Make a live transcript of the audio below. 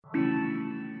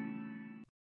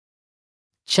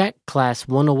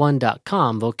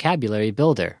CzechClass101.com Vocabulary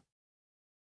Builder.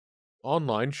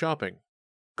 Online shopping.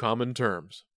 Common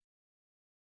terms.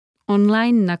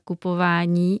 Online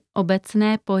nakupování,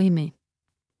 obecné pojmy.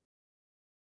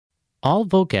 All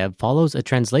vocab follows a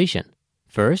translation.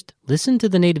 First, listen to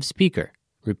the native speaker.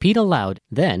 Repeat aloud,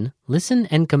 then listen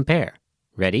and compare.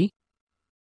 Ready?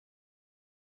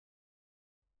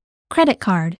 Credit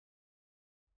card.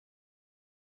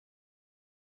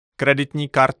 Kreditní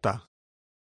karta.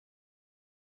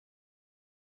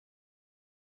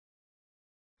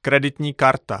 Kreditní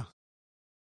karta.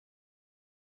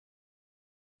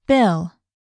 Bill.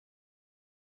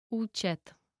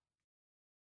 Účet.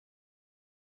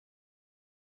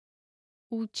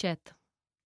 Účet.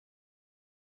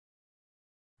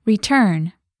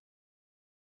 Return.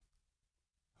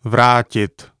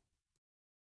 Vrátit.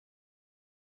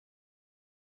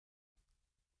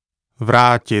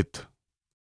 Vrátit.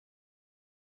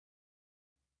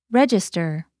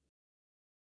 Register.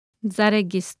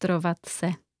 Zaregistrovat se.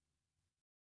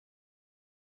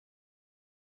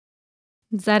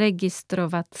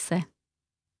 Zaregistrovat se.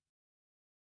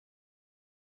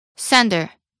 Sender.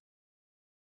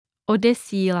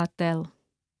 Odesílatel.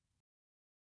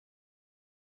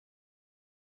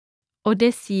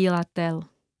 Odesílatel.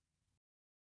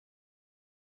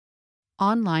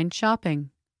 Online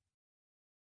shopping.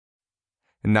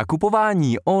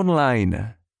 Nakupování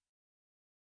online.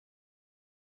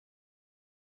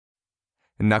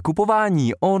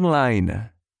 Nakupování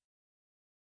online.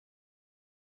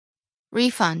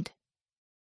 Refund.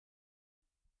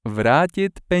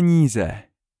 Vrátit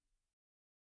peníze.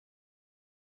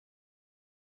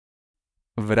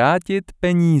 Vrátit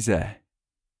peníze.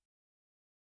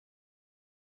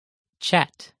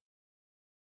 Chat.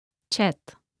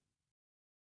 Chat.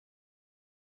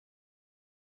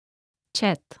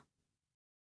 Chat.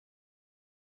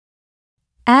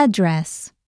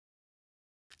 Address.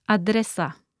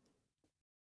 Adresa.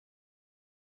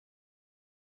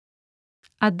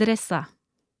 Adresa.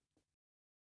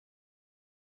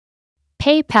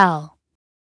 PayPal.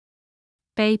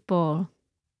 PayPal.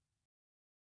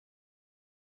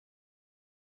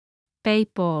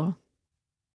 PayPal.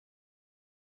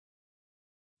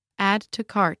 Add to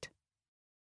cart.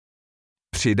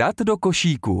 Přidat do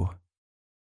košíku.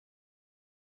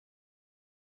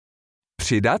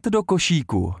 Přidat do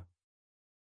košíku.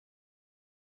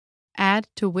 Add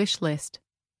to wish list.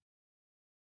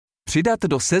 Přidat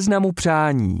do seznamu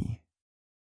přání.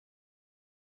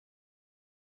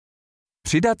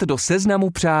 Přidat do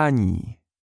seznamu přání.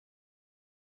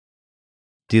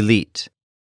 Delete.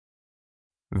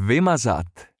 Vymazat.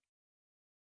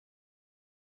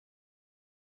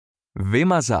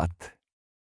 Vymazat.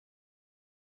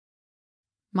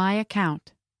 My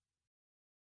account.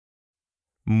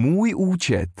 Můj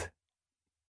účet.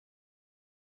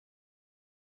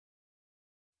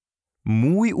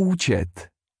 Můj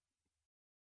účet.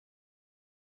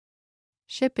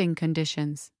 Shipping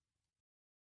conditions.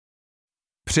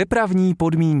 Přepravní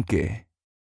podmínky.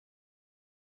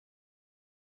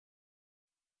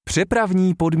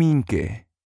 Přepravní podmínky.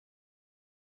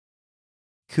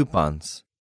 Coupons.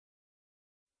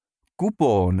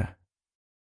 Kupon.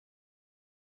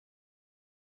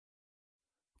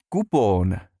 Kupon.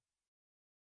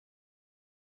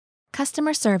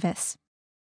 Customer service.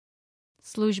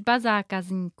 Služba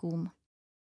zákazníkům.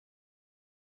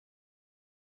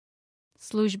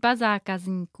 Služba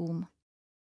zákazníkům.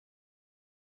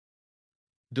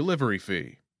 Delivery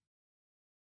fee.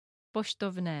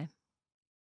 Poštovné.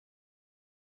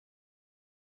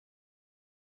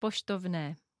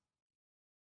 Poštovné.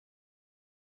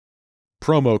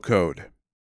 Promo code.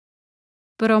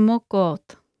 Promokód.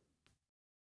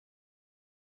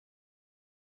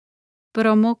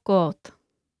 Promokód.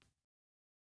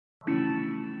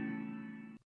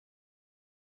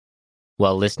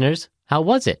 Well, listeners, how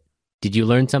was it? Did you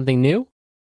learn something new?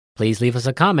 Please leave us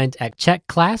a comment at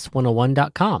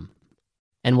CzechClass101.com.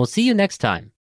 And we'll see you next time.